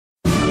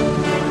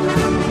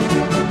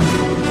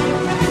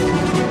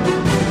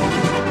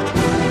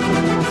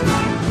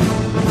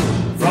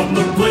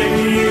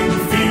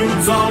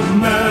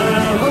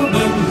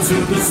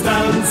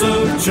grandstands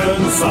of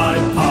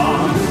Churnside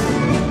Park.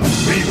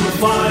 We will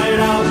fight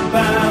our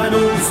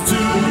battles to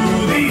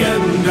the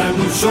end and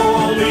will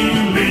surely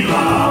leave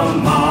our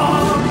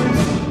mark.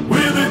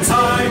 We're the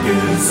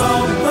Tigers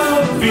of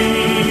the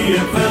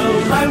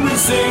VFL and we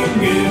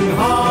sing in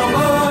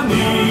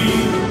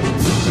harmony.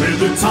 We're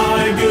the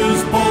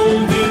Tigers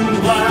bold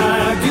in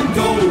black and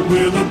gold.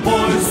 We're the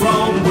boys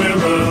from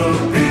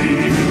Werribee.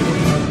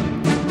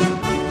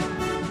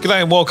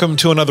 G'day and welcome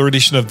to another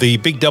edition of the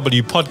Big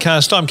W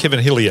podcast. I'm Kevin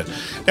Hillier.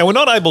 Now, we're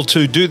not able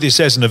to do this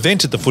as an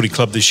event at the Footy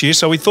Club this year,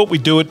 so we thought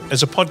we'd do it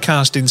as a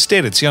podcast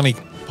instead. It's the only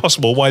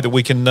possible way that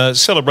we can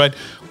celebrate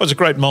what's a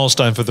great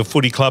milestone for the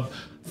Footy Club.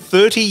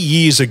 30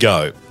 years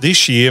ago,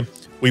 this year,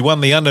 we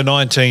won the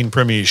Under-19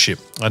 Premiership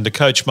under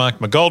coach Mark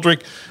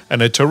McGoldrick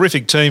and a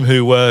terrific team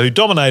who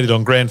dominated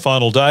on grand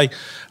final day.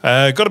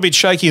 Got a bit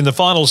shaky in the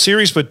final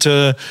series, but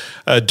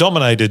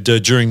dominated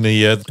during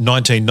the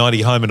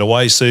 1990 home and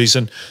away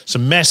season.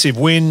 Some massive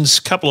wins,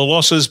 couple of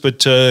losses,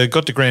 but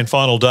got to grand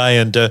final day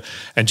and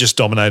just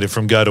dominated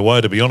from go to woe,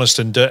 to be honest,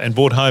 and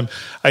brought home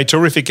a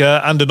terrific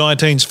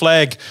Under-19s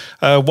flag,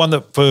 one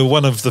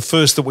of the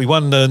first that we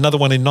won, another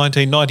one in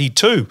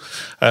 1992.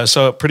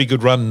 So a pretty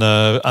good run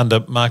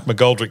under Mark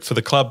McGoldrick for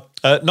the club.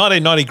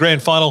 1990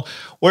 grand final,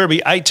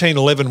 Werribee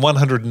 18-11,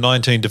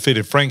 119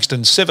 defeated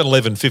Frankston,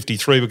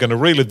 7-11-53. We're going to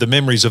relive the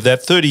memories of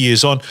that 30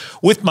 years on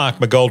with Mark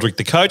McGoldrick,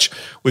 the coach,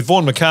 with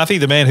Vaughan McCarthy,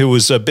 the man who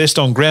was best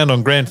on ground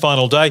on grand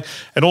final day,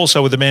 and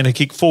also with the man who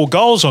kicked 4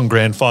 goals on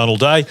grand final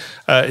day,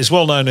 is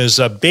well known as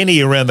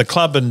Benny around the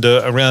club and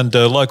around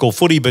local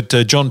footy, but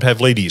John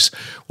Pavlidis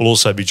will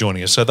also be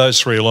joining us. So those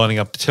three are lining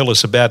up to tell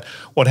us about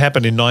what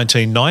happened in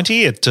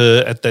 1990 at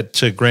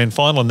that grand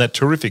final and that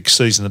terrific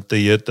season that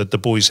the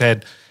boys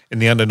had in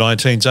the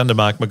Under-19s under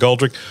Mark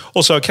McGoldrick.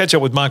 Also, a catch-up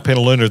with Mark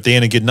Penaluna at the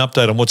end and get an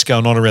update on what's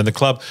going on around the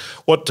club,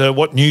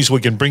 what news we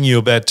can bring you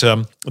about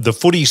the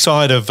footy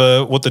side of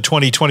what the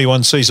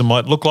 2021 season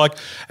might look like,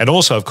 and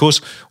also, of course,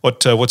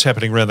 what's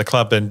happening around the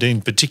club and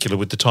in particular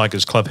with the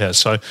Tigers clubhouse.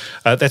 So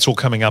that's all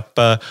coming up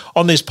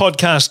on this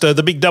podcast,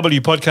 the Big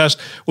W podcast,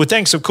 with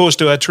thanks, of course,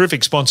 to our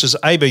terrific sponsors,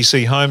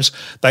 ABC Homes.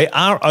 They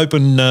are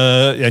open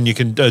and you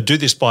can do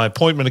this by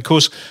appointment, of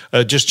course.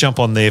 Just jump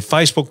on their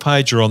Facebook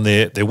page or on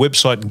their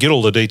website and get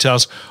all the details,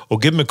 or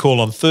give them a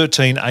call on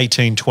 13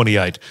 18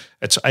 28.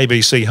 It's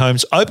ABC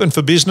Homes, open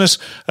for business,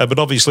 but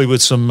obviously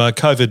with some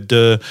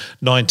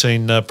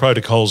COVID-19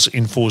 protocols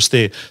in force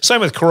there.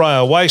 Same with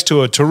Corio Waste,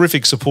 who are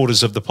terrific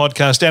supporters of the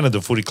podcast and of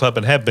the Footy Club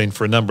and have been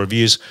for a number of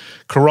years.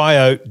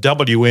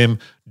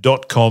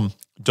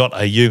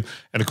 CorioWM.com.au.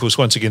 And of course,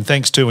 once again,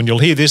 thanks to, and you'll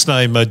hear this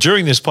name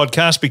during this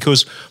podcast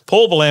because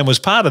Paul Ballan was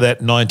part of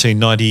that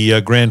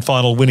 1990 grand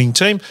final winning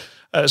team.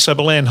 So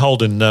Ballan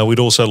Holden, we'd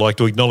also like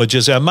to acknowledge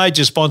as our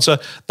major sponsor.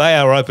 They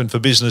are open for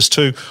business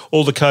too.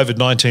 All the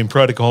COVID-19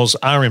 protocols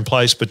are in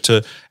place, but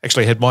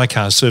actually had my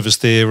car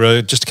serviced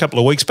there just a couple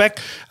of weeks back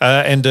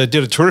and did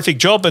a terrific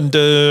job. And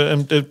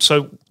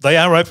so they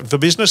are open for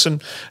business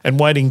and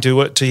waiting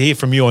to hear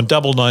from you on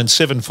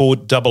 9974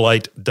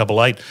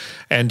 8888.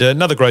 And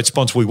another great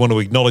sponsor we want to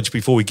acknowledge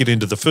before we get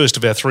into the first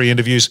of our 3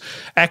 interviews,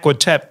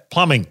 Aquatap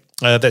Plumbing.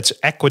 That's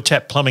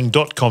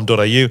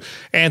aquatapplumbing.com.au.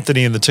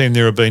 Anthony and the team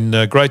there have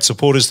been great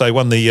supporters. They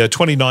won the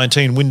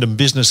 2019 Wyndham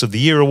Business of the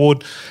Year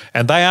Award,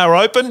 and they are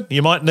open.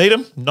 You might need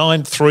them.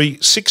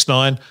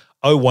 9369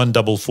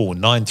 0144,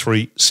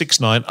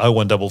 9369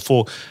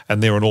 0144,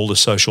 and they're on all the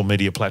social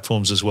media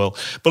platforms as well.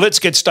 But let's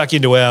get stuck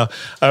into our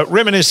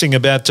reminiscing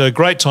about a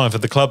great time for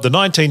the club, the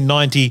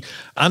 1990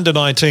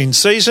 Under-19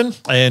 season.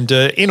 And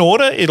in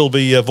order, it'll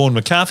be Vaughan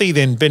McCarthy,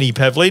 then Benny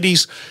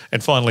Pavlidis,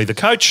 and finally the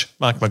coach,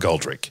 Mark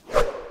McGoldrick.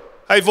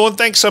 Hey, Vaughan,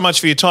 thanks so much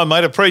for your time,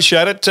 mate.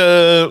 Appreciate it.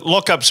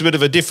 Lock-up's a bit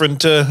of a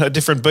different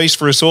beast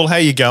for us all. How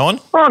you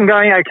going? Well, I'm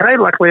going okay.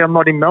 Luckily, I'm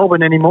not in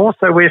Melbourne anymore,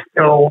 so we're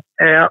still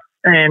out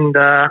and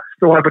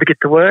still able to get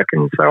to work.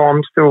 And so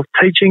I'm still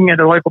teaching at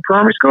a local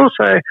primary school,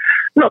 so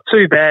not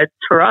too bad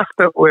for us,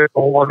 but we're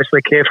all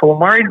obviously careful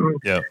and worried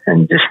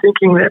and just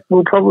thinking that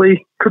we'll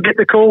probably could get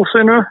the call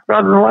sooner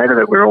rather than later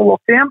that we're all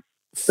locked down.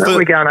 So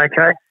we're going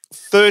okay.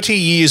 30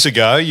 years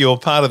ago, you're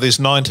part of this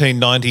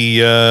 1990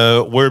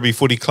 Werribee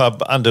Footy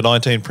Club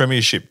Under-19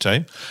 Premiership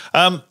team.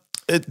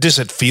 Does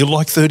it feel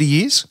like 30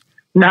 years?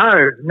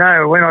 No.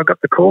 When I got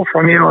the call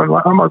from you, I'm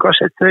like, oh my gosh,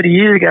 that's 30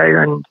 years ago.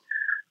 And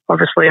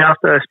obviously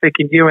after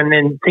speaking to you and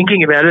then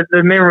thinking about it,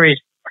 the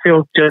memories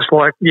feel just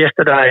like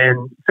yesterday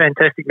and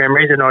fantastic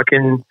memories. And I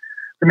can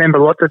remember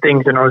lots of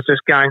things. And I was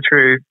just going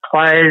through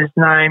players'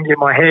 names in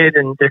my head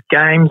and just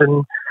games.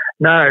 And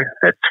no,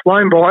 it's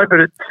flown by, but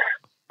it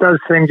does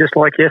seem just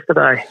like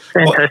yesterday.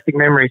 Fantastic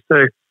memories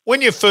too.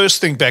 When you first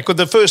think back,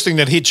 the first thing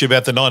that hits you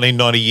about the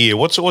 1990 year,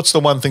 what's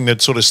the one thing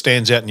that sort of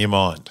stands out in your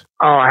mind?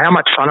 Oh, how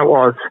much fun it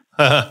was.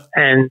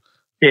 And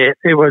yeah,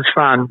 it was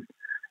fun.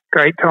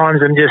 Great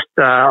times. And just,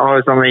 I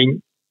was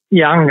only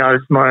young. I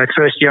was my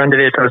first year under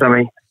there, so I was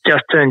only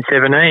just turned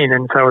 17.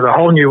 And so it was a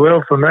whole new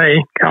world for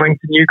me, coming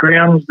to new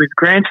grounds with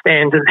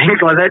grandstands and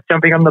things like that,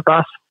 jumping on the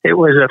bus it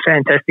was a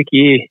fantastic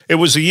year. It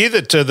was a year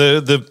that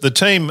the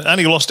team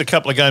only lost a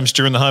couple of games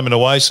during the home and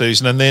away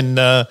season, and then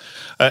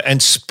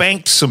and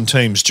spanked some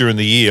teams during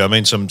the year. I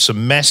mean,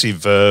 some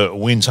massive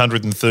wins: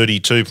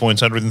 132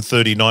 points,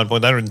 139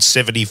 points,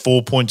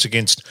 174 points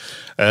against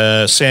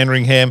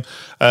Sandringham,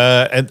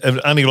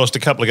 and only lost a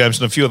couple of games,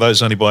 and a few of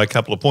those only by a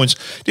couple of points.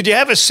 Did you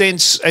have a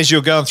sense as you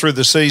were going through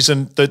the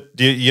season that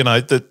you know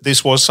that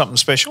this was something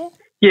special?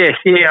 Yes,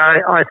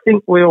 I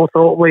think we all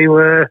thought we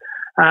were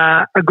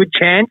a good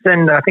chance,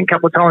 and I think a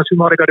couple of times we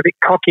might have got a bit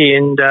cocky.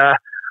 And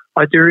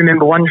I do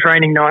remember one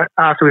training night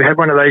after we had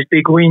one of those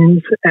big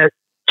wins at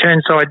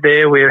Churnside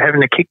there, we were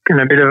having a kick and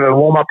a bit of a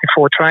warm-up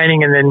before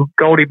training, and then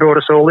Goldie brought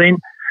us all in,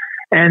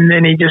 and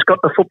then he just got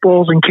the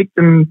footballs and kicked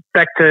them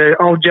back to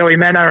old Joey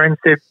Manor and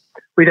said,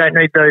 "We don't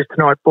need those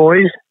tonight,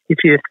 boys. If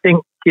you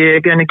think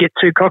you're going to get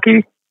too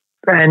cocky,"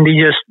 and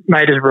he just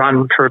made us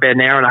run for about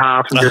an hour and a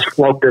half and just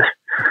flogged us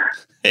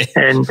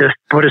and just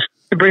put us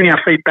to bring our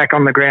feet back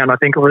on the ground. I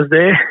think it was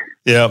there.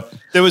 Yeah,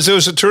 there was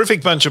a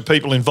terrific bunch of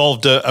people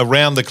involved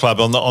around the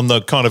club on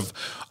the kind of,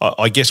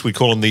 I guess we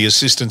call them the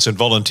assistants and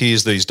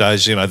volunteers these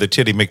days. You know, the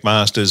Teddy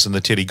McMasters and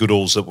the Teddy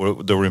Goodalls that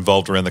were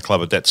involved around the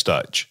club at that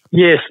stage.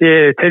 Yes,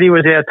 yeah. Teddy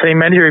was our team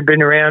manager. He'd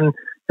been around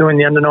doing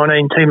the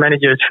under-19 team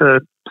managers for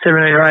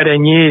 17 or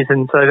 18 years,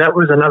 and so that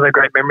was another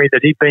great memory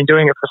that he'd been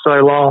doing it for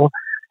so long,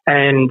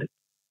 and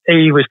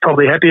he was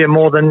probably happier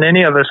more than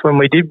any of us when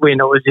we did win.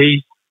 It was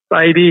his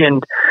baby,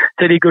 and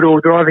Teddy Goodall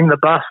driving the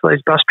bus. Those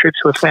bus trips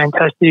were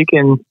fantastic,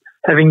 and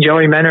having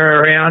Joey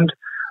Manor around,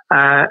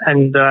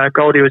 and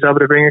Goldie was able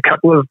to bring a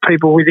couple of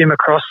people with him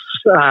across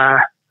the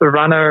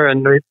runner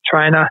and the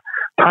trainer,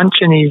 Punch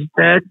and his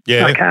dad,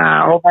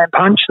 old man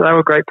Punch. They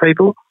were great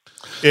people.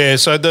 Yeah,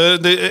 so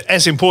the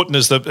as important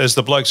as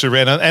the blokes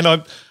around, and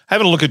I'm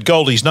having a look at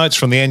Goldie's notes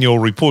from the annual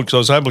report because I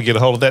was able to get a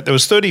hold of that. There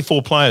was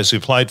 34 players who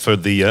played for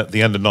the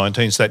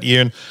under-19s that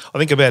year, and I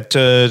think about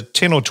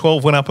 10 or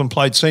 12 went up and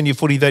played senior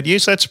footy that year.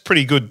 So that's a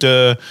pretty good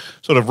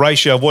sort of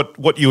ratio of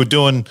what you were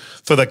doing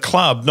for the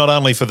club, not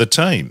only for the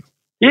team.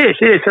 Yes,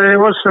 yeah. So there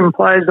was some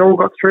players that all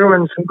got through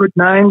and some good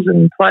names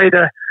and played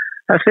a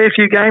fair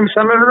few games,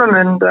 some of them,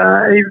 and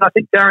even I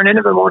think Darren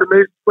Enever might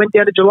have went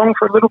down to Geelong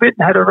for a little bit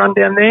and had a run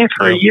down there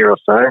for a year or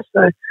so.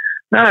 So,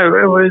 no,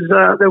 it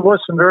was there was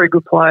some very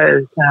good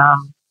players,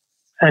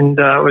 and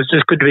it was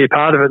just good to be a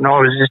part of it. And I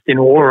was just in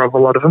awe of a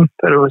lot of them.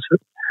 But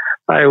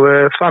they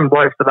were fun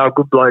blokes, but they were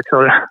good blokes.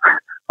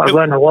 I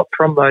learned a lot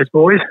from those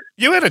boys.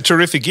 You had a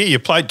terrific year. You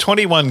played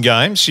 21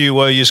 games.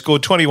 You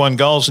scored 21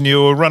 goals, and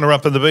you were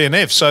runner-up in the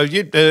BNF. So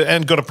you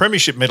and got a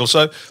premiership medal.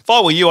 So if I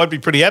were you, I'd be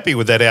pretty happy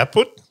with that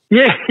output.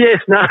 Yes,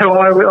 no,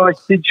 I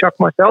did shock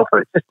myself.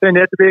 It just turned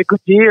out to be a good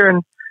year,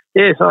 and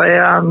yes,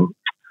 I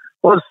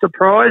was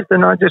surprised.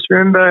 And I just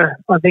remember,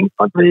 I think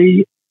either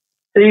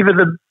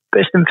the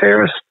best and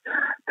fairest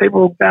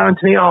people going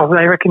to me, "Oh,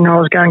 they reckon I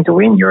was going to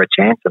win. You're a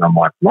chance." And I'm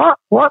like,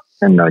 "What?"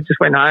 And I just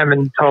went home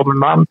and told my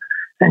mum,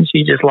 and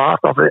she just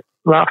laughed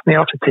me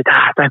off and said,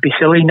 "Don't be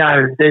silly.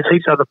 No, there's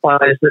heaps of other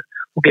players that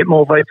will get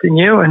more votes than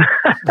you." And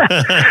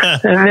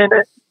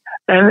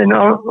and then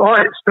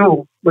I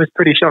still was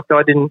pretty shocked.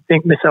 I didn't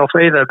think myself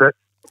either, but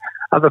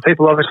other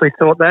people obviously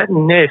thought that.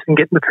 And yes, and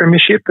getting the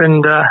premiership,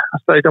 and I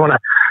suppose I don't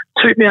want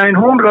to toot my own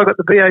horn, but I got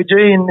the BOG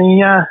in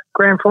the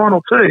grand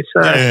final too.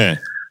 So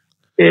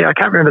yeah, I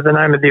can't remember the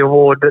name of the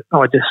award, but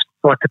I just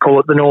like to call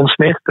it the Norm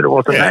Smith, but it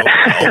wasn't that.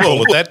 I'll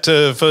call it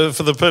that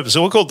for the purpose.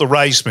 So we'll call it the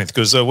Ray Smith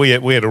because we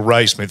had a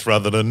Ray Smith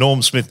rather than a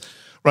Norm Smith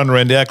run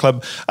around our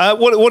club.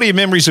 What are your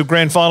memories of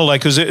grand final day?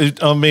 Because,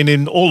 I mean,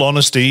 in all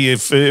honesty,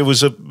 if it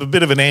was a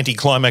bit of an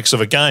anticlimax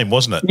of a game,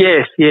 wasn't it?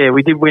 Yes, yeah.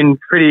 We did win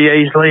pretty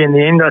easily in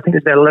the end. I think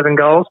it was about 11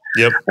 goals.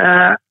 Yep.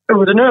 It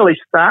was an early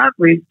start.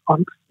 I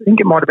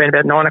think it might have been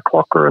about 9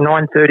 o'clock or a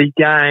 9:30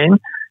 game.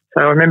 So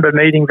I remember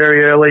meeting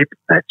very early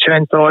at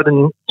Churnside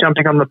and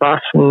jumping on the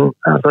bus. And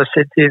as I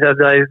said to you the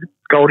other day,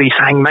 Goldie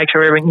saying, make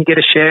sure you get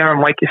a shower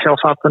and wake yourself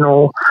up and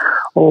all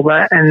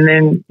that. And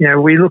then,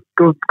 we looked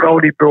good.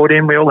 Goldie brought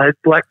in, we all had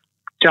black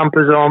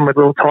jumpers on with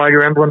little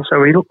tiger emblems. So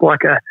we looked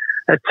like a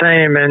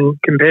team. And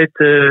compared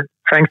to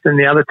Frankston,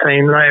 the other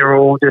team, they were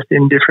all just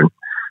in different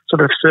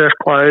sort of surf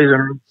clothes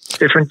and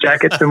different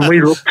jackets. And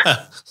we looked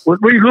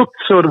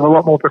sort of a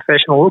lot more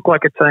professional, looked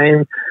like a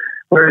team,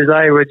 whereas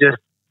they were just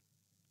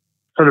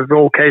sort of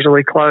all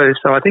casually clothed.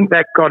 So I think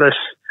that got us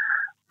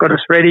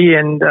ready.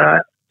 And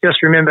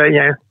just remember,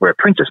 we're at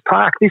Princess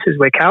Park. This is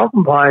where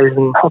Carlton plays,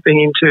 and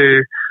hopping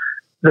into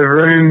the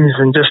rooms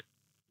and just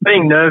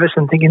being nervous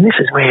and thinking this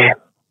is where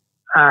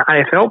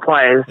AFL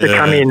players to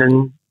come in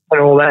and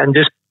all that, and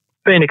just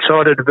being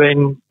excited to be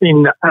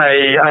in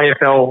a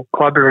AFL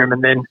club room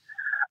and then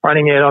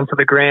running out onto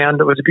the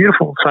ground. It was a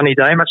beautiful sunny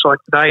day, much like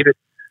today, but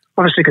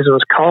obviously because it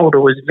was cold, it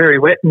was very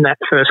wet in that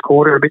first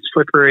quarter, a bit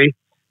slippery.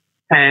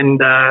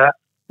 And I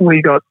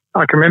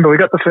can remember we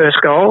got the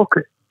first goal.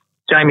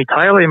 Jamie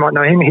Taylor, you might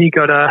know him, he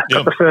got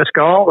the first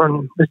goal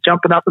and was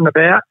jumping up and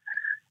about.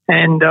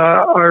 And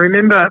I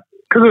remember,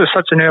 because it was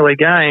such an early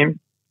game,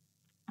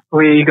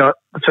 we got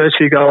the first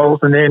few goals,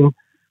 and then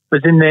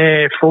was in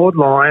their forward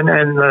line,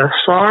 and the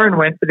siren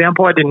went, but the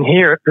umpire didn't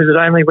hear it because it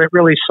only went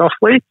really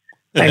softly.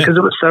 And because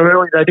it was so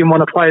early, they didn't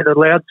want to play the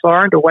loud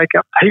siren to wake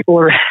up people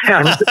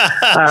around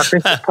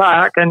Princess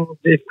Park. And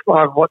if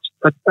I've watched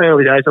the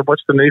early days, I've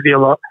watched the movie a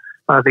lot,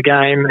 the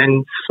game,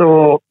 and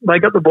saw they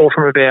got the ball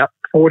from about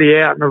 40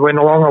 out and it went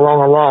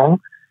along.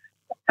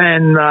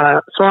 And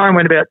siren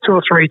went about 2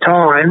 or 3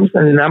 times,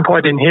 and the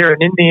umpire didn't hear it.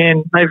 And in the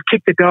end, they've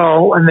kicked a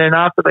goal, and then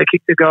after they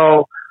kicked the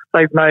goal,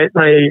 they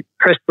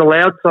pressed the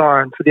loud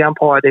siren for the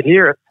umpire to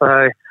hear it.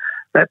 So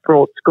that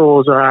brought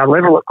scores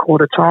level at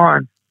quarter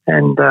time,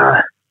 and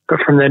but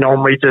from then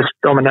on, we just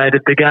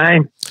dominated the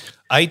game.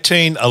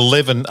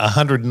 18-11,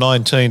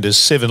 119 to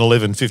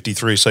 7-11,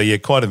 53. So, yeah,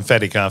 quite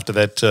emphatic after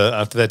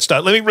that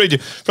start. Let me read you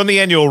from the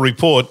annual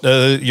report.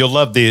 You'll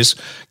love this.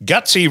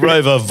 Gutsy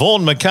rover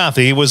Vaughan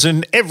McCarthy was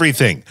in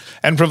everything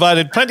and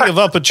provided plenty of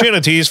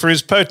opportunities for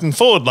his potent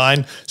forward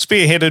line,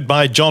 spearheaded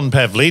by John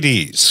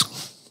Pavlidis.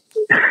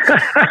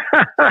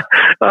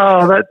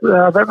 Oh,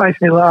 that makes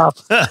me laugh.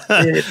 Yeah.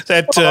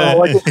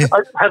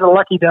 I had a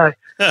lucky day.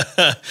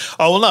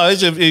 Oh, well, no,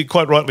 as you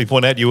quite rightly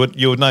point out, you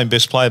were named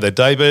best player that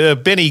day.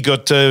 But Benny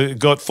got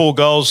 4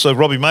 goals.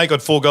 Robbie May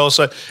got 4 goals.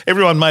 So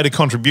everyone made a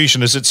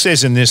contribution. As it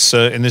says in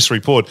this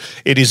report,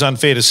 it is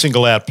unfair to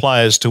single out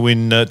players to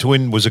win. To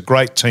win was a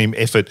great team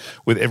effort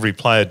with every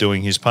player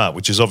doing his part,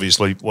 which is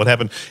obviously what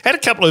happened. Had a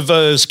couple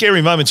of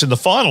scary moments in the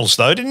finals,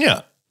 though, didn't you?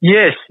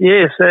 Yes.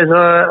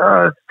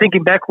 As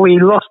thinking back, we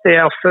lost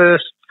our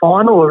first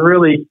final. I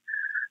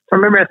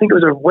remember, I think it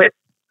was a wet,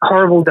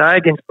 horrible day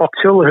against Box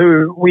Hill,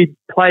 who we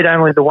played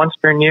only the once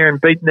during the year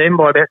and beaten them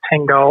by about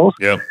 10 goals.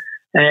 Yeah.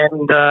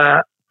 And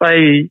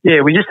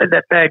we just had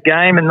that bad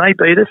game and they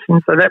beat us,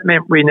 and so that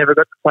meant we never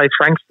got to play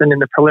Frankston in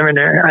the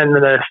preliminary and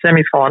the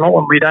semi-final,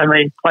 and we'd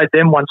only played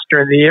them once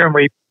during the year and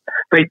we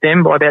beat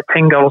them by about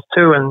 10 goals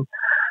too, and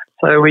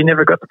so we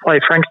never got to play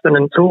Frankston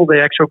until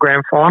the actual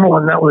grand final,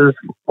 and that was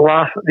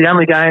the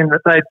only game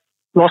that they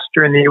lost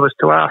during the year was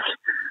to us.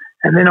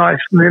 And then I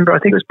remember, I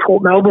think it was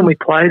Port Melbourne we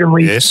played, and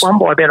we won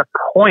by about a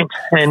point.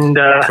 And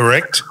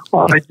correct.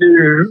 I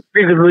do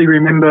vividly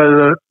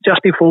remember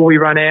just before we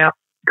run out,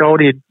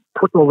 Goldie had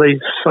put all these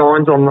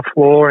signs on the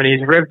floor, and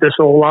he's revved us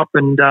all up.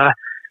 And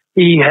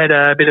he had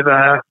a bit of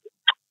a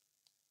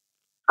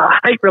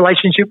hate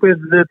relationship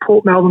with the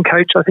Port Melbourne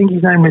coach. I think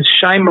his name was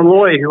Shane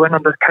Malloy, who went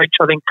on to coach,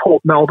 I think,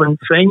 Port Melbourne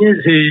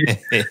Seniors, whose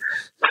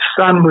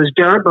son was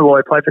Jarrett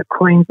Malloy, played for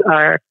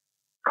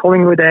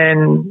Collingwood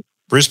and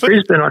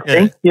Brisbane, I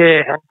think.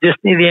 Yeah, and just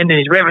near the end, and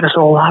he's revving us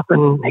all up,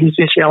 and he's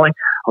just yelling,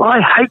 "I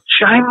hate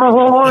Shane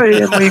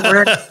Malloy!"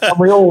 And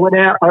we all went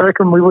out. I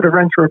reckon we would have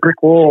run through a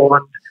brick wall.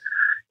 And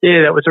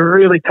yeah, that was a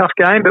really tough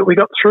game, but we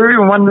got through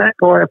and won that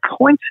by a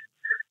point.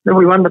 Then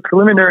we won the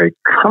preliminary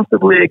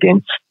comfortably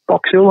against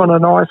Box Hill on a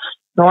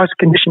nice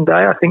condition day.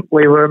 I think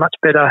we were much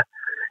better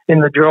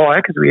in the dry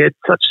because we had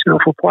such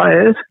skillful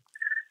players.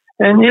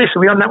 And yes,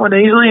 we won that one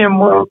easily,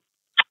 and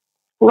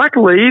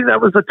luckily,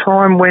 that was the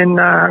time when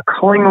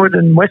Collingwood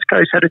and West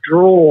Coast had a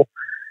draw,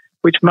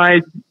 which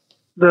made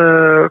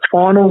the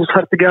finals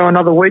have to go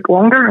another week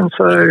longer. And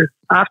so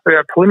after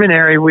our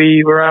preliminary,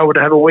 we were able to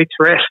have a week's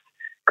rest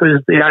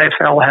because the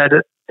AFL had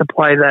it to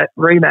play that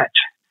rematch.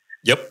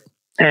 Yep.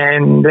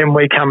 And then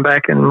we come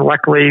back and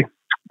luckily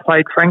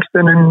played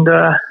Frankston and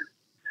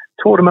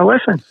taught them a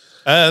lesson.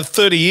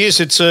 30 years,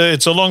 it's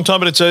a long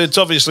time, but it's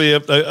obviously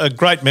a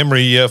great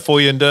memory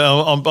for you, and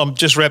I'm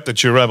just wrapped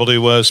that you're able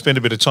to spend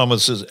a bit of time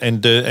with us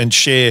and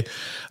share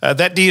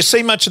that. Do you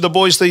see much of the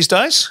boys these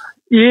days?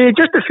 Yeah,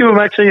 just a few of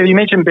them actually. You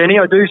mentioned Benny.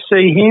 I do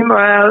see him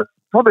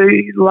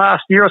probably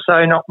last year or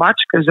so, not much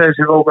because as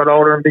we've all got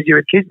older and busier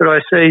with kids, but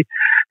I see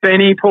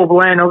Benny, Paul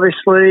Bland,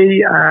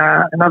 obviously,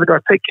 another guy,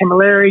 Pete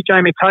Camilleri,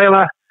 Jamie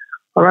Taylor.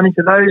 I run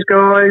into those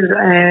guys,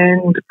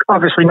 and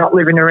obviously not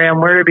living around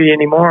Werribee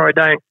anymore. I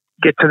don't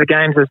get to the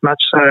games as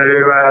much. So,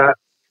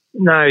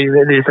 no,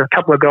 there's a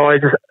couple of guys,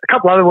 a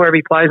couple other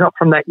Werribee players, not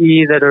from that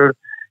year, that are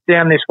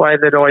down this way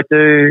that I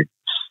do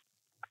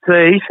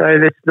see. So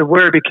that's the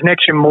Werribee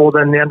connection more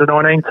than the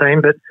under-19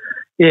 team. But,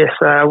 yes,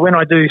 when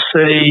I do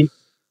see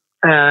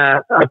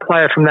a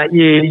player from that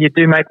year, you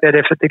do make that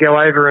effort to go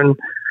over and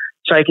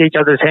shake each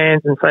other's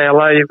hands and say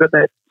hello. You've got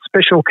that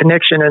special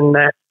connection and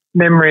that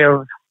memory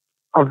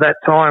of that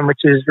time, which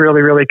is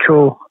really, really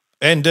cool.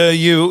 And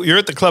you're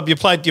at the club. You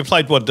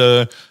played what,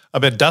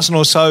 about a dozen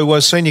or so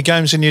senior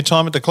games in your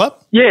time at the club?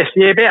 Yes,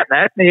 about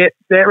that. Yeah,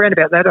 around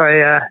about that.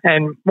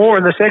 And more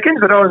in the seconds,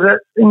 but I was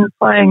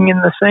playing in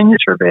the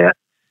seniors for about,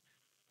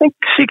 I think,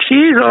 6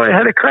 years. I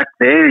had a crack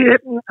there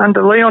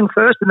under Leon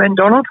first and then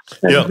Donald.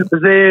 And it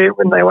was there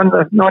when they won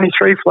the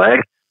 93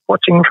 flag,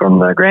 watching from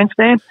the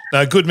grandstand.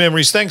 No, good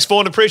memories. Thanks,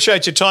 Vaughan.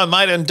 Appreciate your time,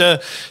 mate, and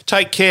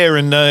take care.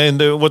 And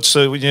what's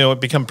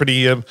become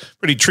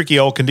pretty tricky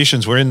old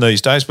conditions we're in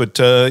these days. But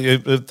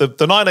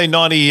the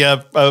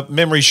 1990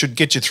 memory should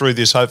get you through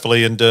this,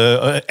 hopefully, and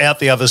out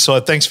the other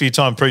side. Thanks for your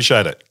time.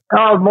 Appreciate it.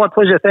 Oh, my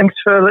pleasure. Thanks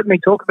for letting me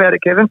talk about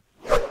it, Kevin.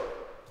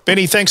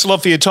 Benny, thanks a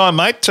lot for your time,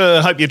 mate.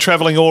 Hope you're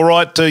travelling all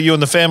right, you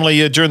and the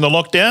family, during the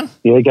lockdown.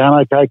 Yeah,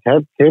 going okay,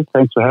 Kev.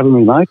 Thanks for having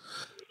me, mate.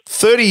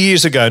 30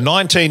 years ago,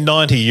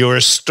 1990, you were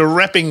a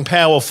strapping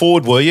power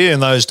forward, were you, in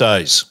those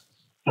days?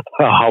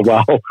 Oh,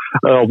 well,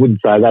 I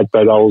wouldn't say that,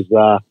 but I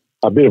was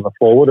a bit of a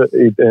forward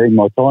in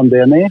my time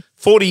down there.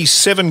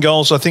 47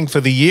 goals, I think, for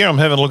the year. I'm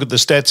having a look at the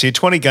stats here.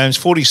 20 games,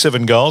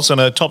 47 goals,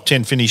 and a top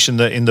 10 finish in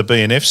the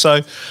BNF. So,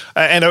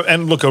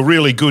 and look, a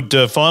really good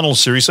final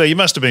series. So you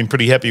must have been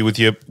pretty happy with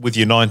your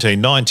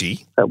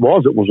 1990. It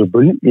was a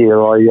brilliant year.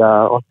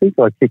 I think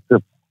I kicked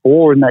a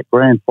 4 in that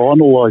grand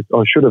final. I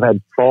should have had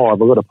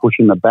 5. I got a push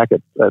in the back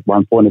at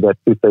one point about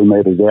 15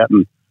 metres out,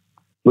 and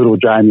little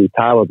Jamie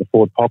Taylor, the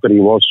forward pocket he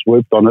was,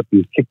 swooped on it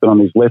and kicked it on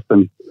his left,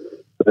 and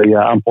the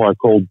umpire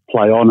called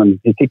play on, and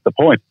he kicked the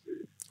point.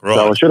 Right.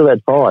 So I should have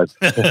had 5.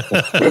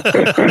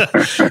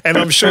 And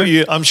I'm sure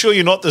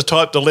you're not the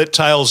type to let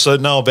Tails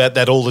know about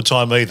that all the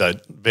time either,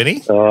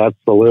 Benny. Oh,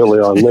 absolutely.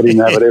 I let him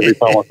have it every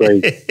time I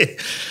see.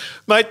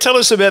 Mate, tell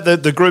us about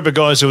the group of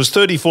guys. There was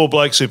 34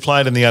 blokes who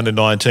played in the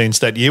under-19s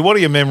that year. What are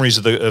your memories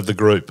of the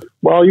group?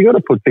 Well, you got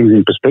to put things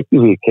in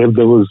perspective here, Kev.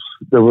 There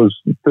was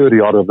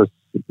 30 odd of us,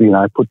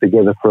 put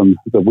together from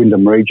the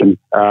Wyndham region,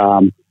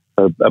 a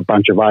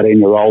bunch of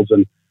 18-year-olds,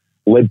 and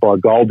led by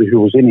Goldie, who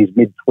was in his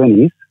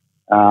mid-20s,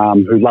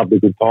 who loved a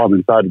good time,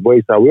 and so did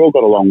we. So we all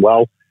got along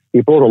well.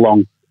 He brought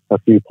along a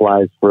few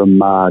players from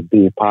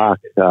Deer Park,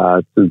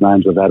 the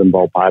names of Adam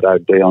Volpato,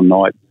 Dion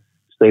Knight,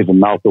 Stephen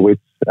Malkowitz.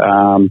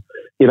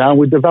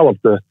 We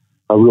developed a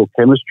real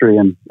chemistry,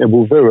 and we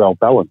were very well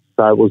balanced.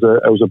 So it was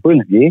a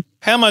brilliant year.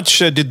 How much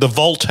did the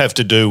Vault have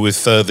to do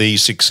with the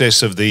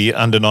success of the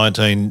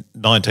under-19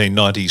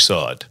 1990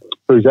 side?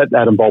 Who's that,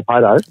 Adam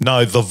Volpato?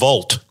 No, the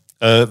Vault,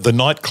 the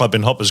nightclub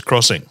in Hoppers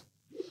Crossing.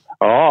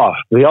 Oh,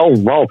 the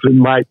old Vault,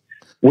 mate.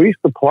 We used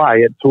to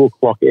play at 2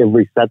 o'clock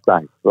every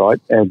Saturday, right?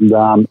 And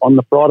on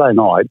the Friday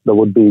night, there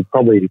would be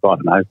probably, 10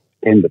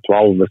 to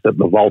 12 of us at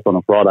the Vault on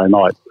a Friday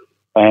night.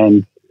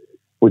 And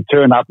we'd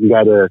turn up and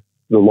go to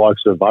the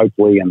likes of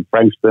Oakley and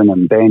Frankston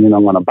and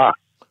Dandenong on a bus.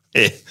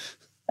 Yeah.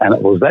 And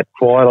it was that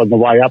quiet on the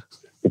way up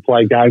to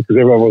play games because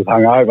everyone was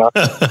hungover.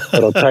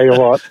 But I'll tell you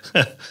what,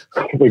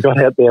 we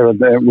got out there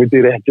and we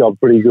did our job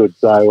pretty good.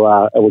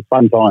 So it was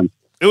fun times.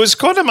 It was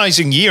quite an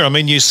amazing year. I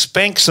mean, you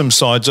spanked some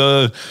sides.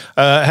 Had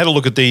a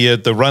look at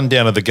the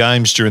rundown of the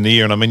games during the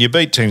year, and I mean, you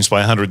beat teams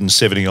by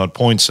 170-odd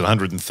points and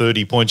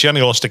 130 points. You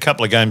only lost a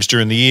couple of games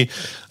during the year.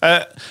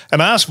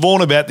 And I asked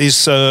Vaughan about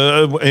this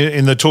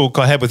in the talk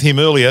I had with him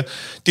earlier.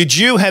 Did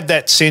you have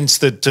that sense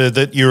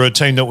that you're a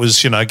team that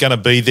was, going to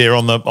be there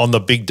on the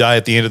big day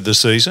at the end of the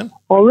season?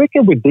 I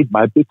reckon we did,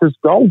 mate, because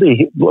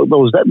Goldie, there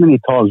was that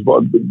many times.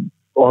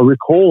 I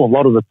recall a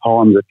lot of the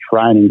times at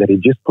training that he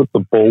just put the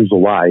balls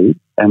away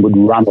and would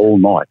run all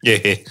night.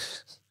 Yeah.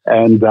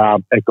 And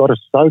it got us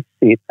so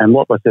fit. And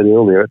like I said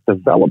earlier, it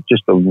developed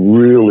just a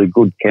really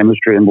good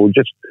chemistry, and we're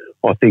just,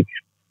 I think,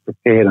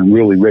 prepared and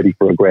really ready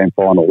for a grand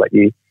final that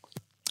year.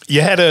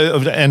 You had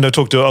and I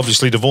talked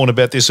to Vaughan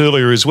about this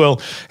earlier as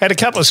well, had a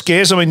couple of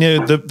scares. I mean,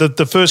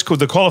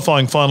 the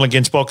qualifying final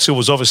against Box Hill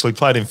was obviously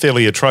played in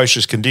fairly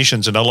atrocious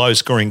conditions and a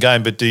low-scoring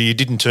game, but you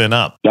didn't turn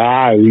up.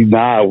 No,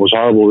 it was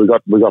horrible.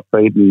 We got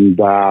beaten.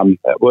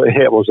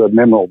 It was a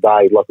memorable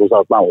day. Like it was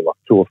like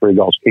 2 or 3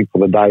 goals kicked for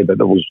the day, but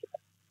it was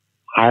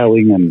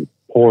hailing and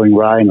pouring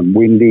rain and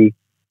windy.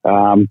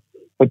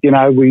 But,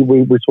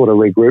 we sort of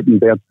regrouped and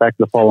bounced back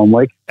the following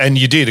week. And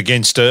you did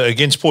against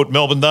Port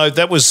Melbourne, though.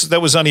 That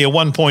was only a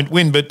 1-point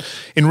win. But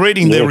in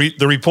reading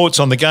the reports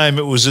on the game,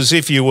 it was as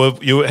if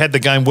you had the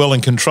game well in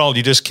control.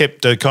 You just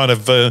kept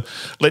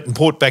letting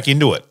Port back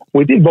into it.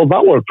 We did. Well,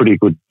 they were a pretty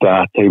good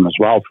team as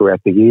well throughout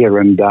the year.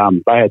 And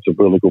they had some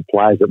really good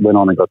players that went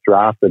on and got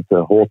drafted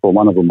to Hawthorn.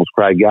 One of them was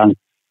Craig Young.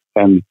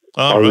 And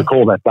I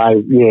recall that day,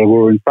 we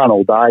were in front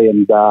all day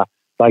and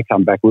they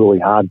come back really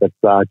hard, but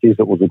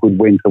it was a good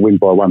win to win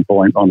by 1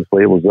 point.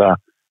 Honestly, it was a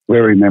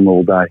very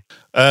memorable day.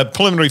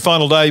 Preliminary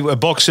final day,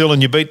 Box Hill,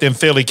 and you beat them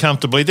fairly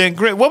comfortably. Then,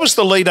 what was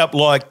the lead up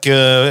like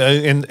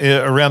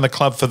around the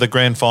club for the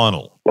grand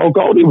final? Well,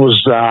 Goldie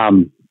was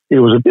he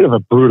was a bit of a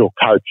brutal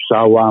coach,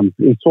 so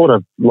he sort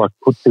of like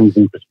put things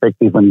in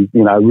perspective and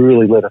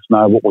really let us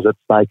know what was at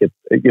stake at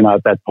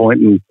that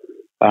point. And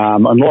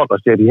like I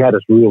said, he had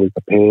us really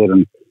prepared,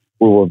 and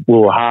we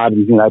were hard,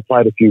 and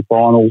played a few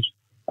finals.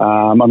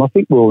 And I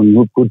think we were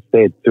in good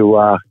stead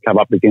to come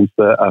up against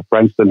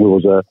Frankston, who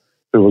was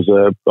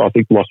I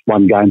think lost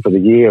 1 game for the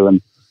year,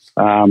 and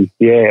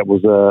it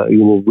was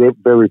you were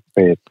very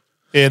prepared.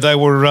 Yeah, they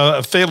were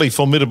a fairly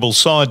formidable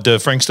side,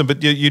 Frankston,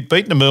 but you'd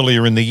beaten them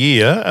earlier in the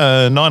year,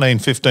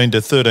 19-15 to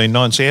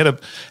 13-9. So you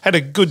had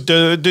a good.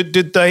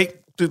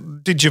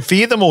 Did you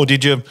fear them, or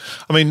did you?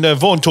 I mean,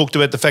 Vaughan talked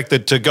about the fact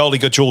that Goldie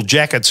got you all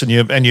jackets, and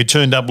you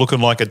turned up looking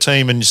like a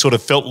team, and you sort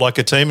of felt like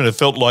a team, and it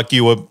felt like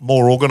you were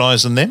more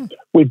organised than them.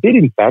 We did,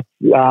 in fact,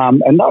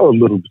 and they were a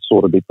little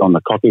bit on the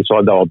cocky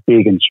side. They were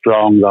big and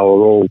strong. They were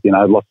all,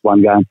 lost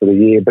 1 game for the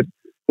year, but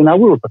we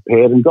were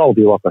prepared. And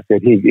Goldie, like I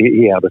said,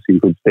 he had us in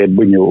good stead.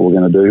 We knew what we were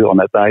going to do on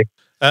that day.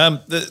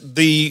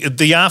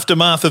 The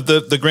aftermath of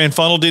the grand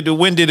final,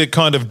 when did it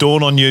kind of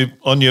dawn on you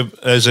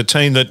as a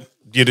team that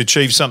you'd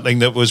achieved something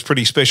that was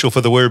pretty special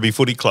for the Werribee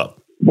Footy Club?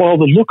 Well,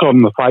 the look on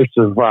the face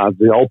of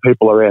the old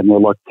people around there,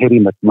 like Teddy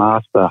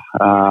McMaster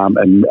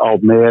and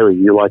old Mary,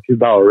 they were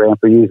around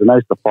for years, and they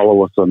used to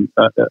follow us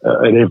at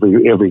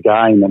every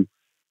game. And,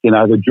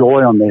 the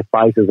joy on their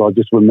faces, I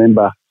just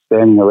remember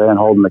standing around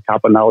holding the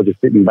cup, and they were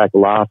just sitting back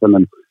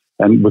laughing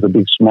and with a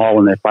big smile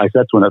on their face.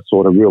 That's when it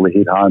sort of really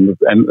hit home.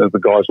 And the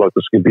guys like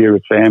the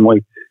Skibera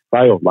family,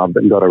 they all loved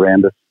it and got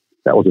around us.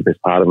 That was the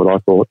best part of it, I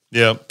thought.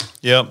 Yeah.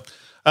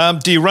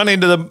 Do you run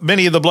into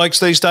many of the blokes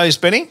these days,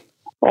 Benny?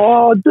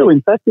 Oh, I do.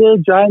 In fact, yeah,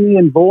 Jamie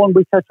and Vaughan,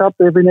 we catch up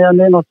every now and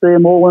then. I see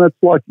them all, and it's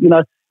like,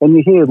 and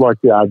you hear like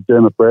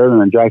Dermot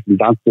Brereton and Jason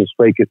Dunster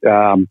speak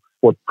at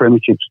what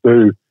premierships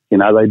do.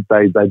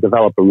 They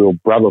develop a real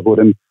brotherhood,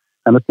 and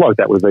it's like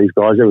that with these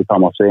guys. Every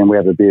time I see them, we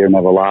have a beer and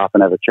have a laugh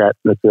and have a chat.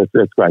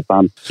 It's great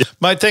fun. Yeah.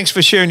 Mate, thanks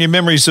for sharing your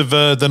memories of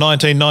the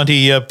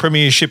 1990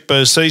 Premiership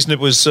season. It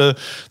was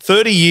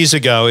 30 years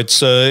ago.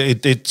 It's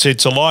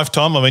a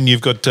lifetime. I mean,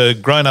 you've got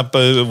growing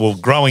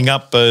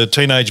up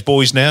teenage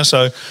boys now.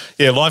 So,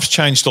 yeah, life's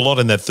changed a lot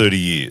in that 30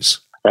 years.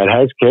 It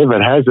has, Kev.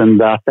 It has.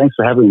 And thanks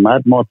for having me,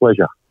 mate. My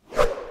pleasure.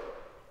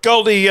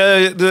 Goldie,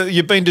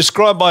 you've been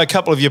described by a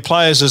couple of your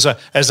players as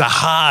a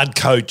hard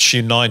coach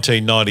in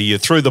 1990. You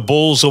threw the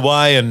balls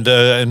away and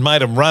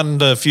made them run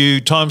a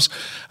few times.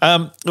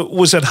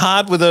 Was it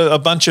hard with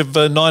a bunch of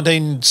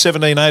 19,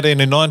 17,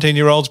 18 and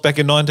 19-year-olds back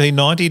in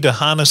 1990 to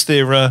harness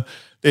their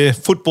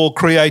football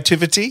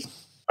creativity?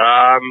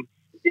 Yeah,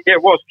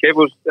 it was, Kev. It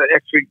was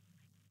actually,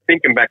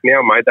 thinking back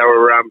now, mate, they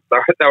were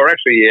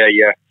actually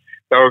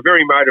they were a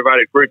very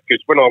motivated group,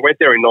 because when I went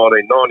there in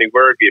 1990,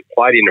 Werribee had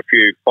played in a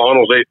few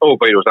finals,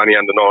 albeit it was only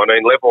under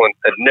 19 level, and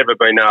had never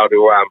been able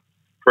to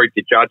beat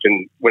the judge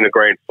and win a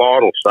grand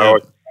final.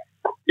 So,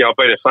 I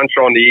beat a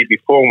Sunshine the year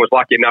before and was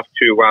lucky enough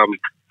to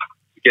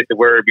get the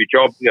Werribee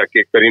job. Got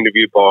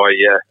interviewed by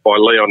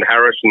Leon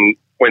Harris and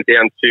went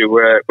down to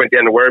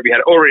Werribee.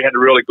 Already had a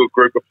really good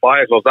group of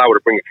players. I was able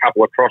to bring a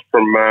couple across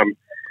from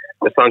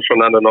the Sunshine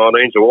under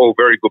 19s, who were all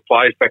very good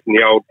players back in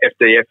the old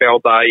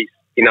FDFL days,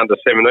 in under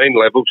 17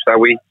 level. So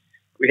we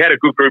had a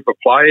good group of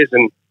players,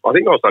 and I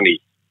think I only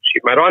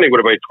would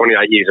have been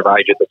 28 years of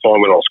age at the time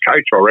when I was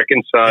coach, I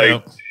reckon.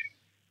 So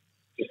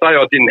to say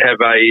I didn't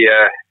have a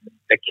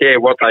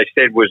care what they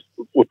said would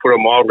put it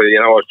mildly.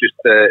 I was just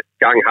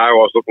gung-ho. I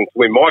was looking to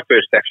win my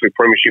first actually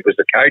premiership as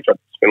a coach. I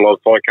spent a lot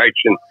of time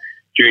coaching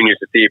juniors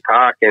at Deer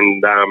Park,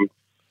 and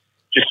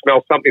just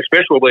smelled something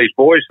special with these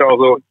boys. So I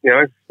thought,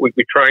 we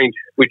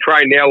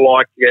train now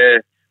like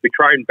we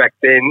trained back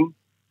then.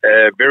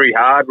 Very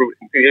hard.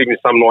 Even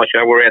some nights,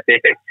 we're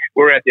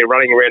out there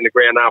running around the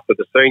ground after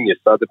the seniors.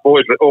 So the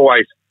boys were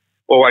always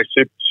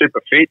super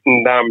fit,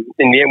 and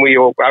in the end, we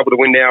were able to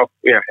win our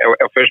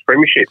first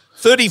premiership.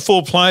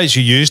 34 players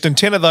you used, and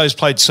 10 of those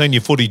played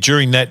senior footy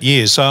during that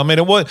year. So I mean,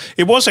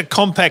 it was a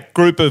compact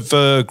group of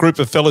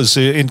fellas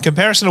in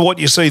comparison to what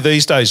you see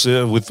these days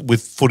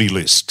with footy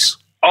lists.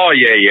 Oh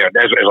yeah. As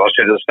I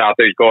said at the start,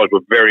 these guys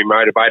were very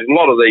motivated. A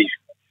lot of these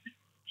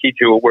kids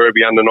who were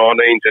Werribee under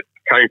 19s that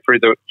came through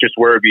the just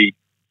Werribee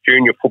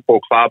Junior Football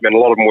Club, and a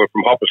lot of them were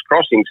from Hoppers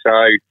Crossing. So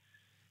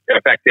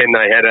back then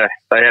they had a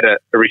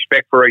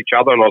respect for each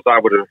other, and I was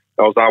able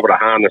to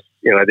harness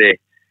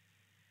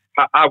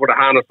able to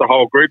harness the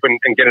whole group and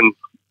get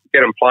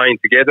them playing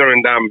together.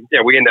 And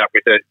we ended up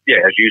with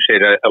as you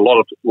said, a lot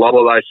of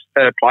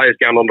those players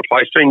going on to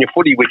play senior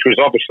footy, which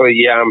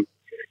obviously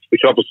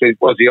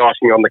was the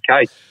icing on the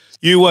cake.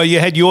 You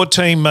had your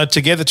team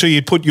together too.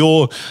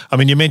 You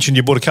mentioned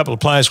you brought a couple of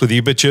players with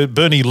you, but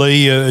Bernie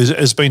Lee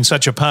has been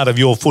such a part of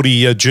your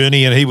footy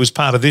journey, and he was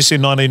part of this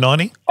in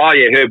 1990? Oh,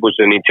 yeah, Herb was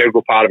an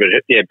integral part of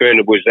it. Yeah,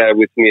 Bernard was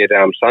with me at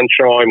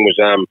Sunshine,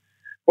 was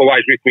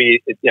always with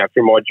me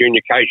through my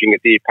junior coaching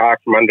at Deer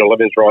Park, from under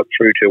 11s right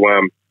through to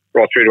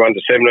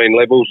under 17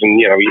 levels. And,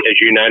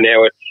 as you know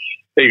now,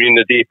 even in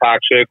the Deer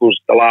Park circles,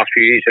 the last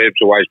few years, Herb's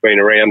always been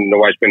around and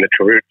always been a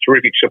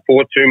terrific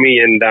support to me,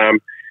 and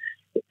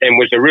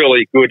was a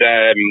really good,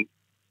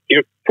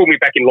 put me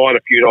back in line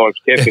a few times,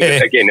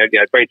 Kev. Again,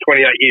 being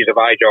 28 years of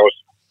age, I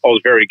was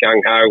very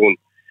gung-ho and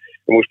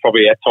was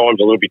probably at times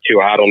a little bit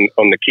too hard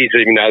on the kids,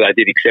 even though they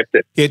did accept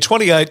it. Yeah,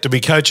 28 to be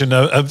coaching.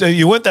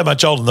 You weren't that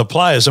much older than the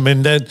players. I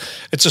mean,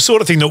 it's the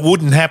sort of thing that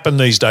wouldn't happen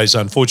these days,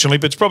 unfortunately,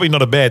 but it's probably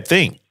not a bad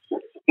thing.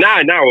 No.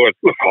 I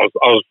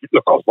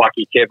was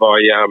lucky, Kev.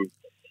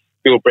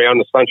 Bill Brown,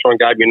 the Sunshine,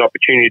 gave me an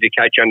opportunity to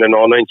coach under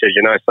 19s. As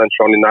you know,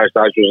 Sunshine in those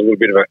days was a little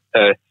bit of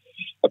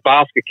a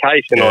basket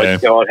case, and I'd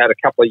had a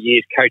couple of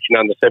years coaching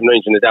under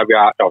 17s in the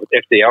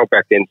FDL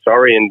back then.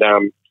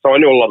 And so I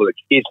knew a lot of the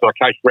kids. And I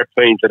coached rep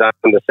teams at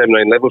under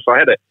 17 level, so I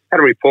had a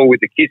rapport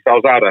with the kids. So I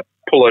was able to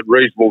pull a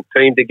reasonable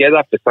team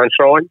together for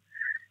Sunshine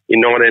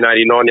in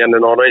 1989, the under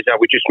 19s.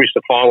 We just missed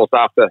the finals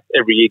after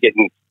every year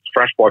getting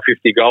thrashed by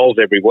 50 goals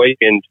every week,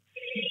 and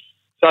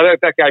so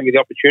that gave me the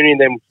opportunity.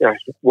 And then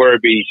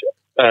Werribee's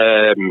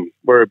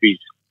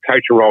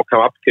coaching role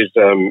come up because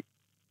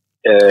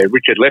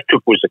Richard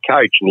Leftook was the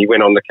coach, and he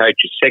went on to coach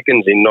as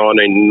seconds in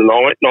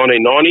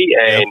 1990,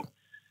 and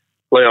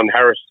Leon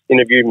Harris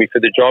interviewed me for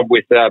the job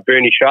with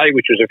Bernie Shea,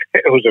 which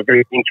was a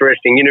very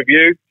interesting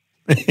interview.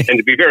 And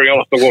to be very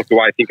honest, I walked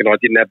away thinking I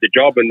didn't have the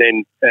job. And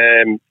then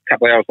a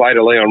couple of hours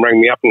later, Leon rang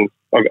me up and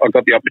I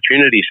got the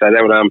opportunity. So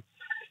that would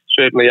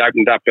certainly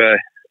opened up a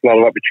lot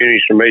of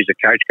opportunities for me as a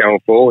coach going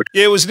forward.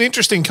 Yeah, it was an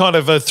interesting kind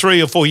of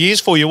 3 or 4 years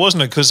for you,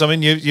 wasn't it? Because, I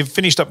mean, you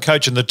finished up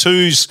coaching the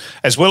 2s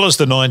as well as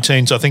the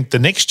 19s, I think, the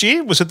next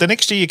year. Was it the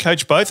next year you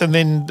coached both? And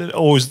then,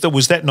 or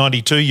was that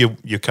 92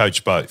 you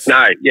coached both?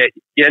 No, yeah,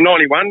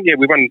 91. Yeah,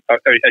 we won,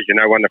 as you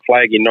know, won the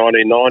flag in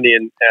 1990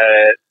 and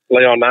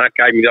Leon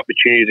gave me the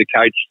opportunity to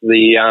coach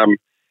the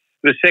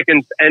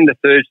seconds and the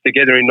thirds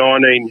together in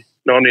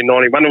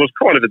 1991. It was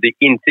kind of the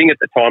in thing at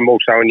the time.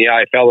 Also in the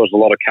AFL, there was a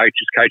lot of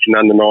coaches coaching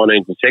under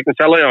 19s and seconds.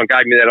 So Leon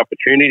gave me that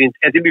opportunity.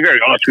 And to be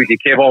very honest with you,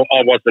 Kev,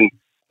 I wasn't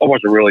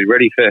really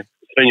ready for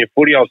senior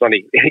footy. I was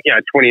only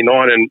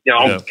 29, and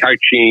I'm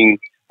coaching.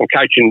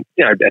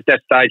 At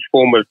that stage,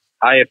 former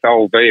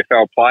AFL,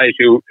 VFL players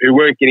who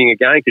weren't getting a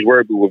game because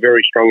we were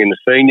very strong in the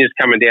seniors,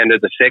 coming down to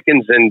the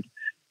seconds. And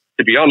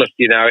to be honest,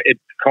 it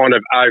kind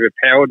of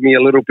overpowered me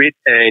a little bit,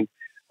 and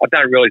I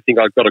don't really think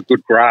I got a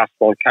good grasp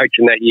on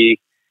coaching that year,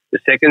 the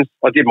seconds.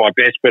 I did my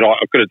best, but I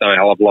could have done a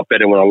hell of a lot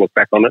better when I look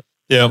back on it.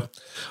 Yeah.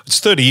 It's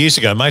 30 years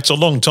ago, mate. It's a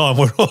long time.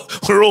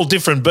 We're all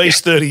different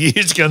beasts 30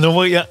 years ago than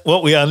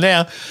what we are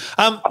now.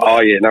 No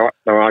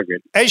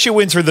argument. As you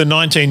went through the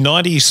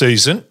 1990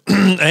 season,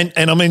 and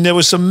I mean, there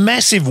were some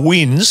massive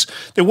wins.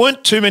 There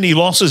weren't too many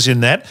losses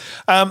in that.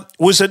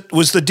 Was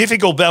the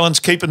difficult balance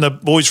keeping the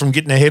boys from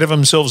getting ahead of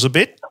themselves a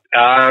bit?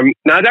 No,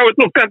 they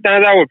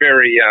were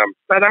very,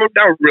 they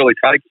were really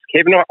focused,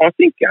 Kevin. I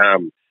think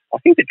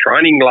the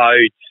training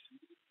loads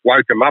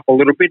woke them up a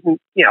little bit, and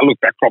I look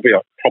back, probably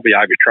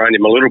overtrained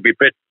them a little bit,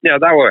 but they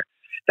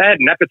had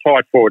an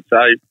appetite for it.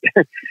 So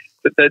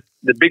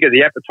the bigger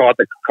the appetite,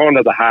 the kind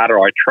of the harder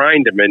I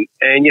trained them, and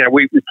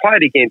we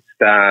played against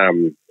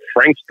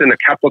Frankston a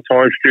couple of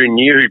times during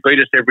the year, who beat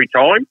us every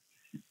time.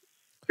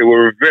 Who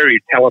were a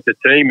very talented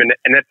team, and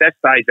at that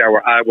stage they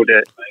were able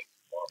to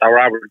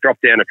drop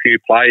down a few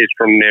players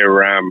from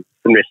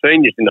their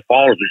seniors in the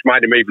finals, which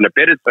made them even a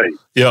better team.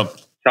 Yeah.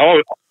 So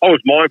I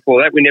was mindful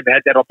of that. We never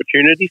had that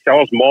opportunity, so I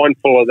was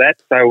mindful of that.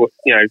 So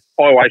I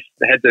always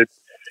had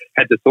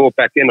the thought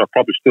back then. I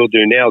probably still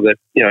do now that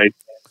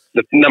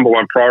the number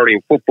one priority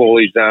in football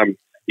is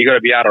you got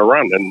to be able to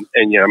run, and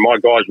my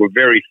guys were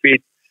very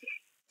fit,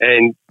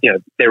 and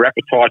their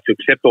appetite to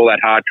accept all that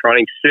hard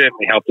training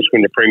certainly helped us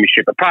win the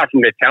premiership. Apart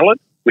from their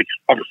talent, which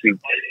obviously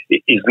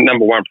is the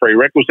number one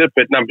prerequisite,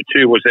 but number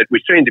two was that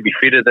we seemed to be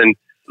fitter than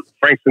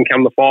Frankston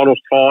come the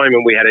finals time,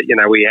 and we had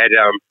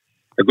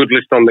a good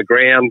list on the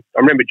ground. I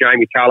remember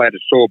Jamie Carl had a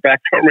sore back.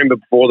 I remember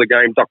before the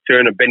game, Doc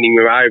Turner bending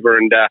him over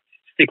and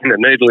sticking a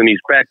needle in his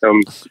back.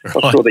 I'm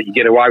not sure that you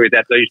get away with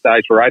that these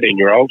days for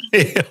 18-year-olds.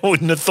 Yeah, I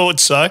wouldn't have thought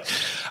so.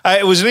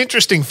 It was an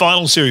interesting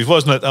final series,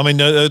 wasn't it? I mean,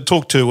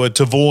 talk to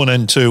Vaughan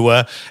and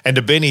to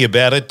Benny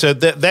about it.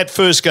 That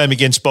first game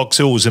against Box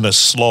Hill was in a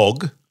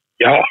slog.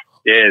 Yeah,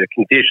 the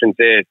conditions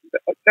there.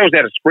 That was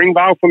out of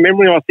Springvale from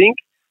memory, I think.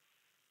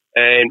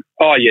 And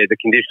the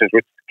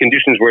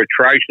conditions were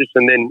atrocious.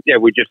 And then to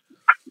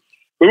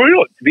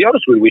be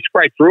honest with you, we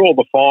scraped through all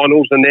the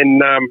finals, and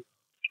then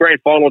grand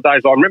final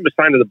days. I remember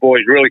saying to the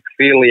boys really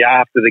clearly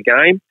after the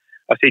game,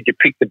 I said, you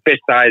picked the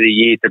best day of the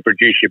year to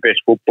produce your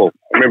best football.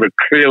 I remember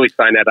clearly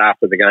saying that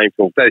after the game.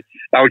 They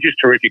were just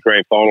terrific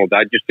grand final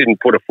day. Just didn't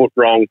put a foot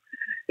wrong.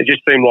 It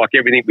just seemed like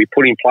everything we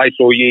put in place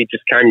all year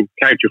just came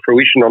to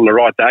fruition on the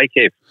right day,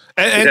 Kev.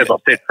 And as I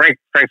said,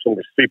 Frankston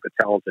was super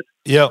talented.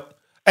 Yeah.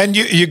 And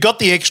you got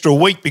the extra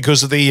week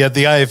because of the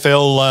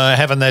AFL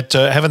having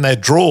that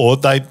draw.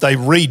 They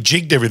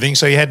rejigged everything,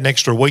 so you had an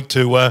extra week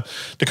to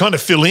kind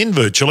of fill in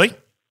virtually.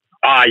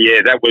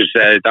 That was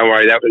don't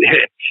worry,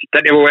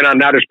 that never went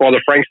unnoticed by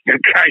the Frankston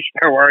coach.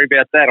 Don't worry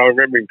about that. I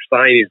remember him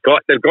saying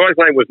the guy's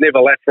name was Never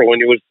Lateral,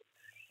 and he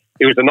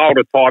was an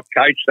older type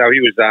coach, so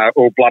he was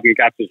all blood and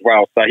guts as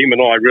well. So him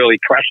and I really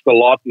crashed a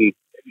lot, and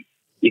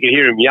you could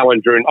hear him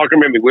yelling during. I can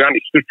remember we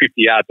only stood 50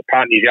 yards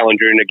apart, and he's yelling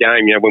during the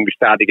game. When we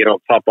started to get on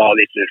top,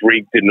 this is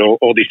rigged and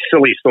all this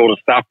silly sort of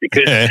stuff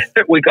because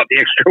we got the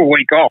extra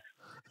week off.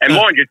 And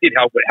mind you, it did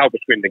help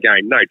us win the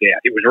game, no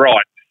doubt. It was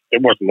right.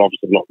 It wasn't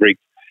obviously not rigged.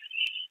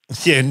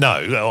 Yeah,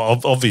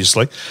 no,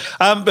 obviously.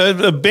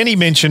 Benny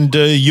mentioned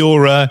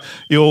your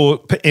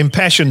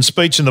impassioned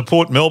speech in the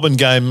Port Melbourne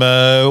game,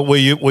 where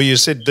you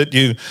said that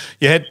you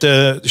had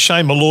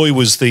Shane Malloy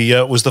was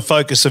the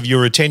focus of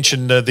your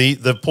attention,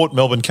 the Port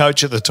Melbourne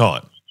coach at the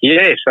time.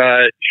 Yes,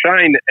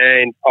 Shane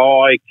and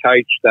I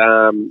coached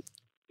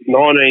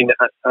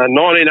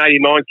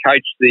 1989.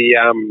 Coached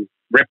the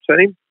rep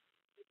team,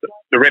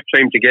 the rep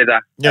team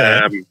together.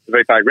 Yeah. The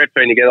VFA rep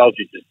team together. I was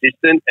his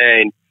assistant,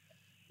 and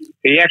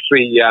he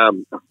actually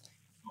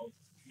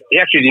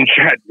didn't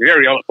show,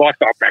 very honest, I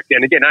felt back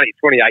then, again, only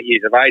 28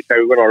 years of age,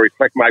 so when I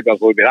reflect, maybe I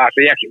was a little bit harsh.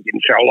 He actually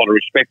didn't show a lot of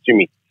respect to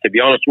me, to be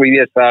honest with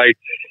you. So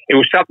it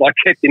was something I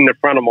kept in the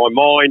front of my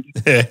mind,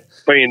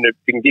 being a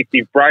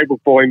vindictive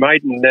Braybrook boy,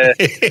 mate. And I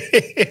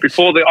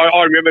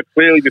remember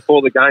clearly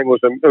before the game,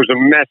 it was a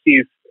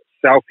massive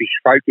selfish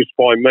focus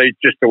by me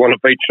just to want to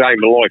beat Shane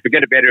Malloy.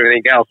 Forget about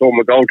everything else. All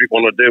McGoldrick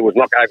wanted to do was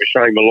knock over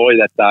Shane Malloy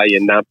that day.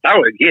 And they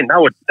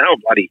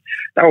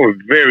were a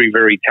very,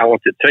 very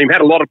talented team.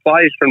 Had a lot of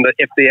players from the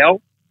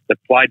FDL that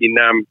played in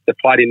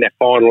that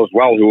final as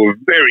well, who were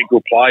very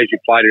good players who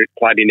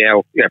played in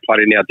our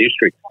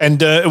district.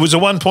 And it was a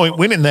 1-point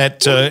win in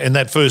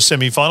that first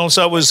semi-final,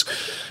 so it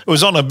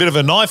was on a bit of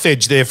a knife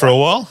edge there for a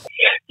while.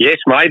 Yes,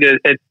 mate.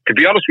 To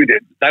be honest with you,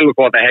 they looked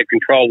like they had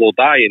control all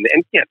day. And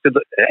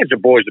as the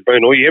boys have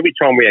been all year, every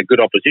time we had good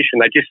opposition,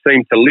 they just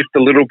seemed to lift a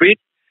little bit.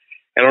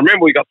 And I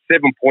remember we got 7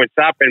 points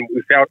up, and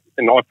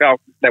I felt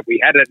that we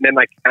had it. And then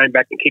they came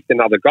back and kicked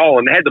another goal,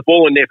 and they had the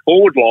ball in their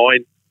forward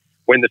line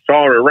when the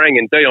siren rang.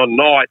 And Dion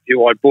Knight,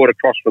 who I brought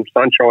across from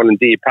Sunshine and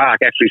Deer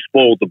Park, actually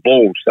spoiled the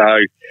ball.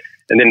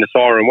 And then the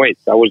siren went.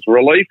 So it was a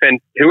relief.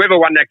 And whoever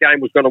won that game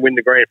was going to win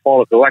the grand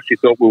final. So I actually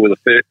thought we were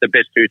the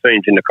best two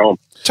teams in the comp.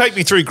 Take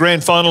me through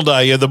grand final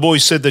day. The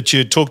boys said that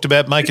you talked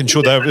about making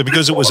sure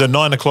because it was a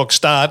 9 o'clock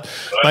start,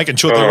 making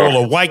sure they were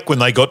all awake when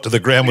they got to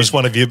the ground was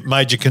one of your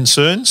major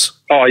concerns.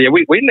 Oh yeah,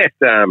 we left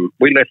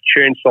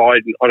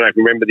Churnside. I don't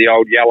remember the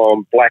old yellow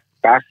and black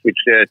bus, which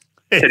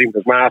Teddy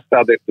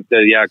McMaster, the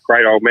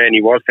great old man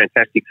he was,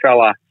 fantastic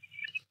fella.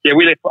 Yeah,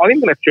 I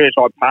think we left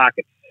Churnside Park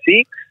at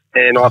 6.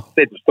 And I've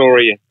said the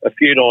story a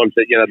few times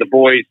that, the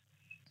boys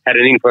had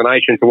an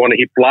inclination to want to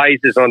hit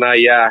Blazers on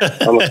a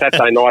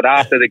Saturday night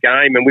after the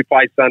game, and we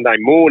played Sunday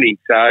morning.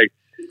 So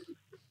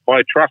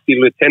my trusty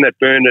Lieutenant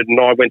Bernard and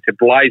I went to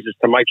Blazers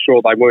to make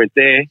sure they weren't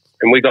there,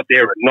 and we got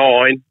there at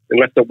 9 and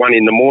left at 1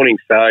 in the morning.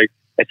 So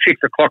at 6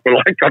 o'clock when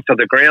I got to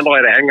the ground, I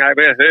had a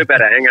hangover. Herb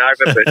had a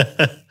hangover,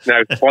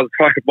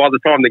 but by the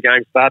time the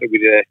game started,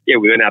 we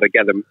weren't able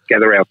to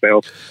gather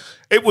ourselves.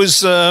 It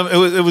was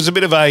a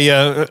bit of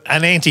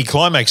an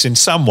anticlimax in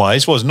some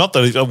ways. Was not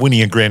that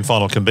winning a grand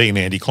final can be an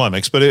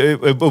anticlimax, but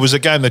it was a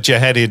game that you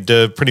had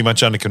it pretty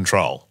much under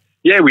control.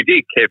 Yeah, we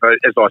did, Kev.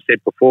 As I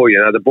said before,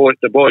 the boys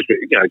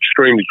were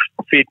extremely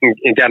fit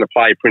and going to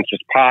play Princess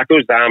Park.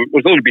 It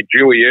was a little bit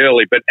dewy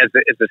early, but as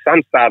the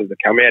sun started to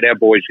come out, our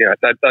boys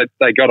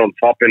they got on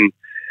top, and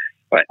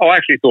I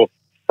actually thought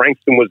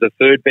Frankston was the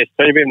third best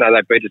team, even though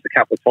they beat us a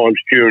couple of times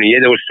during the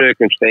year. There were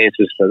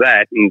circumstances for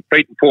that, and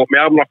beating Port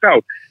Melbourne,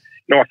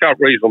 I felt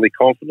reasonably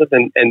confident,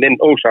 and then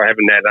also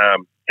having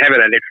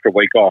that extra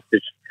week off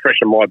just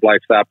freshened my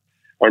blokes up.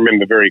 I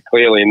remember very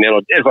clearly, and then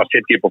as I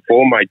said to you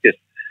before, mate,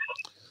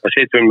 I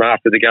said to him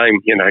after the game,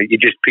 you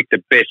just picked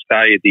the best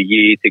day of the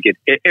year to get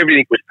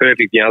everything was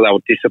perfect. They were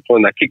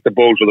disciplined. They kicked the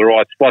balls to the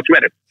right spots. We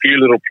had a few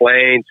little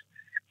plans,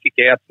 kick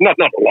outs, not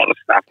a lot of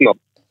stuff, not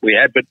we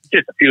had, but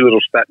just a few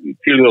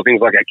little things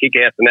like our kick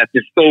outs, and that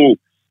just all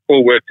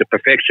worked to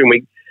perfection.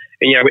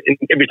 And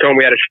every time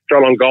we had a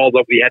shot on goal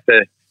that we had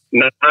to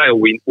nail,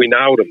 we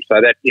nailed them.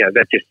 So that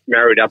that just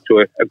married up to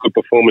a good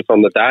performance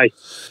on the day.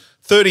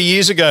 30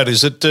 years ago,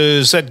 has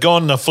that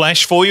gone in a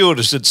flash for you, or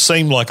does it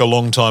seem like a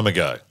long time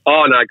ago?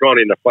 Oh no, gone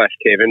in a flash,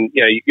 Kevin.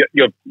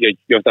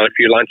 You've done a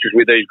few lunches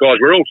with these guys.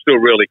 We're all still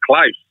really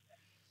close.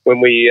 When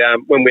we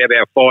have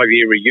our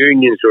 5-year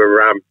reunions,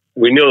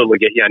 we nearly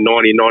get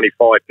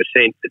 90-95%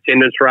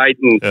 attendance rate,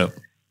 and as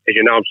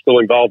you know, I'm still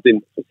involved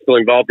in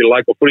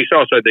local footy. So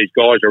also these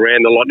guys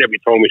around a lot, and every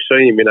time we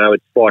see them,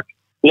 it's like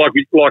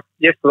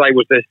yesterday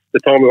was the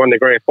time we won the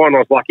grand final. I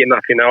was lucky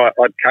enough,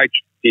 I'd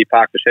coached Deer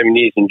Park for 7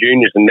 years in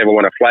juniors and never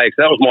won a flag.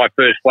 So that was my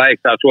first flag,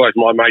 so it's always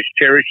my most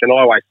cherished. And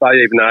I always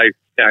say, even though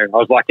I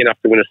was lucky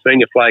enough to win a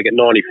senior flag at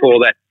 94,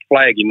 that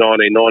flag in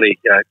 1990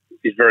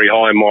 is very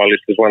high on my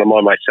list as one of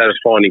my most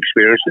satisfying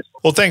experiences.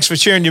 Well, thanks for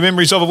sharing your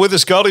memories of it with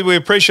us, Goldie. We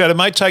appreciate it,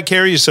 mate. Take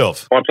care of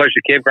yourself. My pleasure,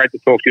 Kev. Great to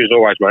talk to you as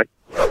always, mate.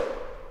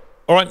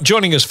 All right,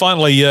 joining us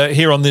finally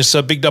here on this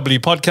Big W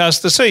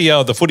podcast, the CEO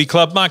of the Footy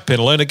Club, Mark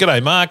Pentaluna.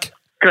 G'day, Mark.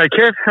 G'day,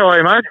 Kev. How are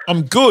you, mate?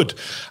 I'm good.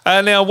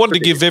 Now, I wanted to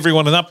give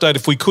everyone an update,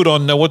 if we could,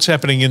 on what's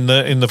happening in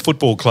the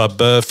football club.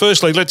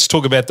 Firstly, let's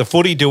talk about the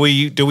footy. Do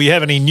we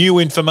have any new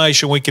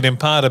information we can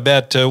impart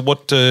about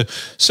what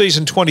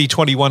season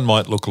 2021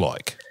 might look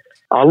like?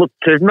 Look,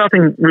 Kev,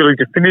 nothing really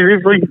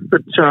definitively,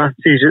 but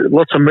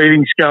lots of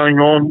meetings going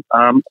on.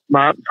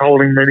 Martin's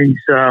holding meetings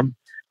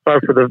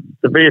both with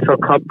the VFL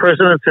club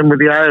presidents and with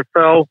the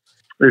AFL.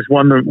 There's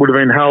one that would have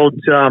been held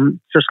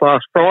just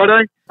last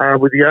Friday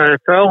with the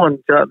AFL,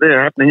 and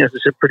they're happening, as I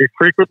said, pretty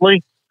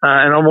frequently.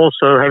 And I'm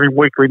also having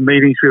weekly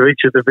meetings with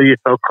each of the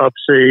VFL club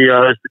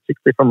CEOs,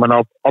 particularly from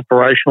an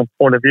operational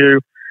point of view.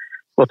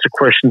 Lots of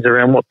questions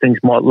around what things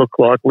might look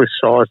like, list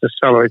sizes,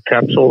 salary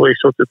caps, all these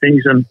sorts of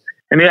things. And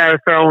the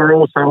AFL are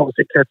also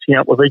obviously catching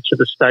up with each of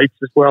the states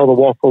as well, the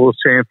Waffle, the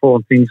Sample,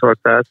 and things like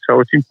that. So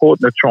it's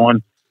important to try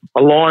and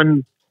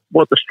align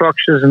what the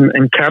structures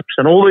and caps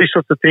and all these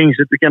sorts of things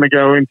that are going to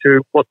go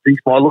into what things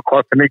might look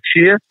like for next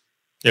year.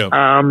 Yeah.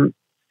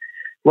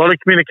 A lot of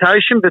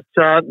communication, but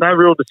no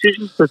real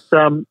decisions. But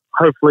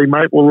hopefully,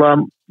 mate,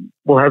 we'll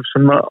have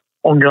some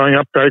ongoing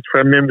updates for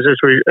our members as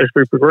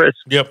we progress.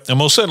 Yep, and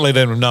we'll certainly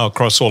let them know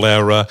across all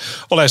our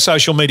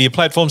social media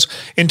platforms.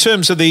 In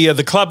terms of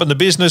the club and the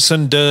business,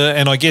 and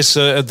I guess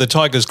the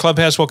Tigers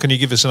Clubhouse, what can you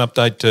give us an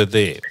update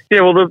there?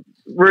 Yeah, well,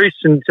 Reece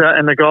and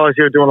the guys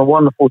here are doing a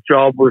wonderful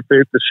job with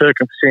the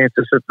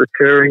circumstances that's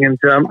occurring, and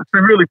it's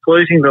been really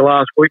pleasing the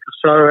last week or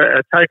so.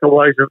 Our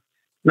takeaways of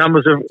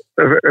numbers have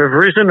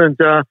risen, and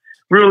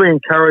really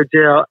encourage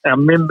our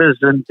members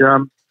and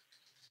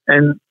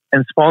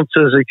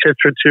sponsors,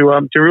 etc.,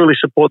 to really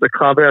support the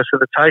clubhouse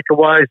with the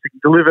takeaways. They can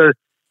deliver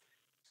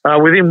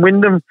within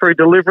Wyndham free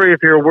delivery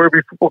if you're a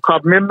Werribee Football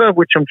Club member,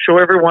 which I'm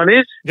sure everyone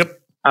is. Yep.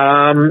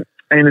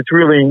 And it's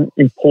really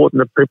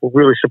important that people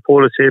really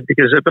support us here,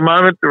 because at the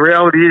moment the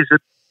reality is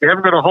that we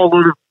haven't got a whole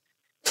lot of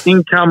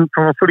income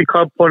from a footy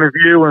club point of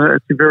view, and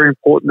it's very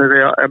important that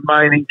our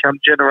main income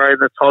generator,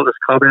 the Tigers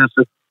Clubhouse,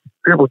 that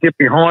people get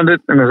behind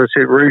it. And as I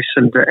said, Reece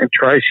and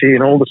Tracy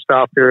and all the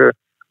staff there are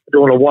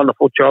doing a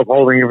wonderful job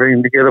holding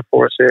everything together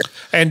for us there.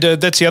 And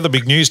that's the other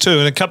big news too.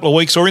 In a couple of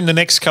weeks, or in the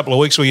next couple of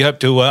weeks, we hope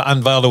to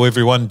unveil to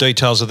everyone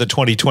details of the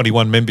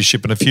 2021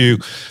 membership and a few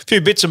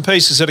bits and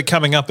pieces that are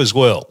coming up as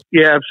well.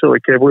 Yeah,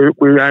 absolutely, Kev.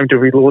 We aim to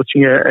be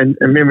launching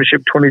a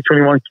membership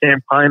 2021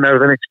 campaign over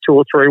the next 2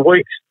 or 3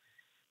 weeks.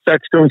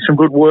 That's doing some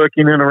good work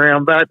in and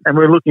around that, and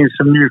we're looking at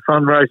some new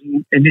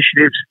fundraising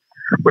initiatives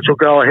which will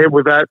go ahead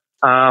with that,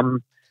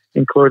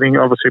 including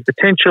obviously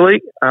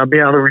potentially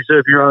being able to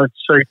reserve your own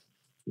seat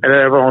at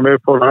Avalon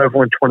Airport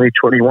Oval in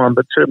 2021,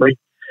 but certainly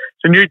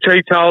some new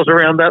details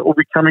around that will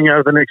be coming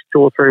over the next 2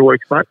 or 3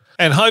 weeks, mate.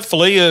 And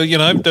hopefully,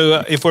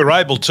 if we're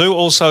able to,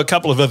 also a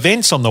couple of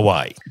events on the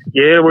way.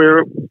 Yeah,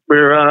 we're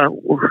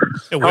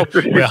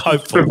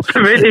hopeful.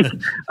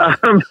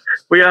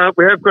 We have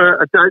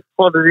got a date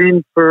plotted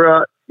in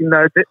for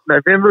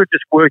November.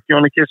 Just working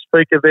on a guest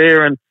speaker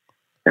there, and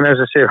as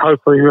I said,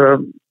 hopefully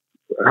health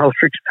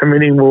restrictions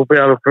permitting, we'll be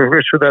able to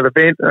progress with that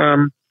event.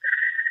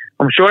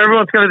 I'm sure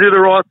everyone's going to do the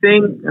right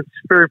thing. It's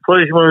very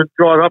pleasing when we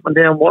drive up and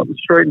down Watton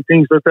Street and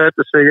things like that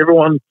to see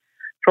everyone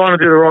trying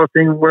to do the right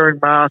thing, wearing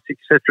masks,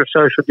 etc.,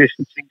 social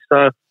distancing.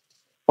 So,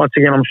 once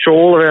again, I'm sure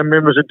all of our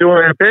members are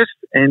doing our best,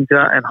 and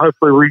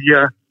hopefully we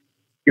can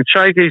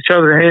shake each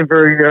other's hand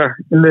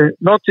in the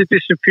not too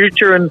distant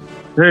future. And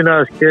who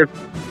knows, Kev,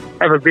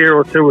 have a beer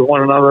or two with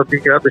one another.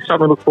 There's something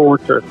to look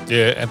forward to.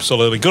 Yeah,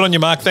 absolutely. Good on you,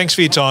 Mark. Thanks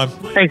for your time.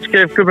 Thanks,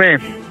 Kev. Good man.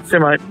 See you,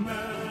 mate.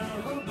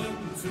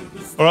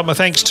 All right, my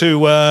thanks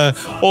to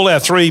all our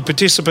 3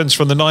 participants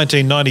from the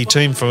 1990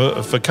 team,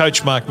 for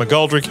Coach Mark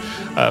McGoldrick,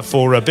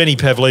 for Benny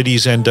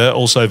Pavlidis, and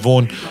also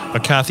Vaughan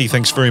McCarthy.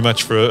 Thanks very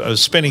much for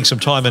spending some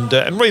time and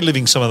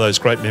reliving some of those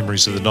great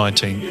memories of the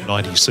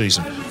 1990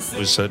 season. It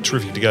was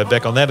terrific to go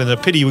back on that, and a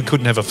pity we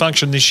couldn't have a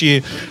function this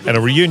year and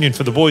a reunion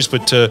for the boys,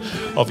 but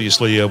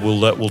obviously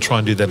we'll try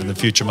and do that in the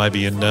future,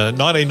 maybe in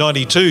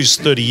 1992's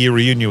 30-year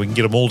reunion. We can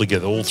get them all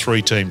together, all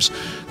 3 teams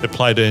that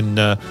played in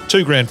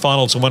 2 grand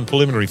finals and 1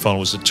 preliminary final. It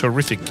was a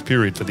terrific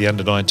period for the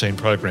under-19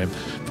 program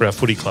for our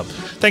footy club.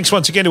 Thanks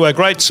once again to our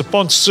great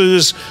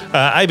sponsors,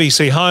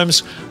 ABC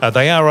Homes.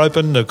 They are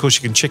open. Of course,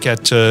 you can check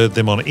out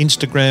them on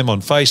Instagram,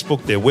 on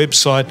Facebook, their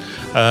website.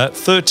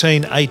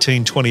 13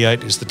 18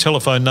 28 is the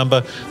telephone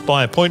number.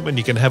 By appointment,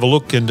 you can have a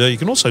look, and you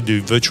can also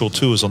do virtual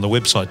tours on the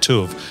website too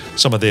of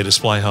some of their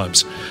display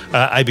homes.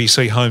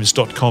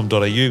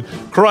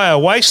 abchomes.com.au. Corio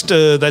Waste,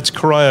 that's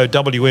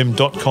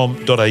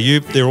coriowm.com.au.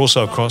 They're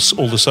also across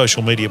all the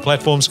social media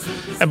platforms.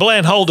 And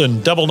Bland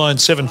Holden,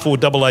 9974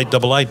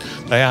 8888.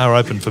 They are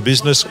open for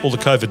business. All the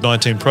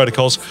COVID-19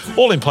 protocols,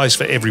 all in place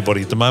for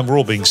everybody at the moment. We're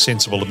all being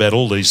sensible about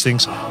all these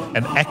things.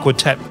 And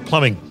Aquatap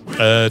Plumbing.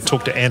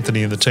 Talk to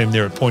Anthony and the team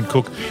there at Point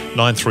Cook,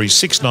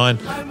 9369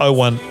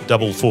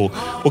 0144.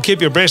 We'll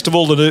keep you abreast of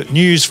all the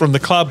news from the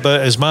club,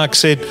 as Mark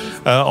said,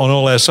 on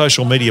all our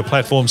social media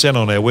platforms and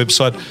on our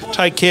website.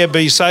 Take care,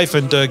 be safe,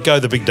 and go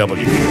the Big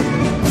W.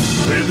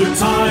 With the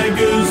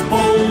Tigers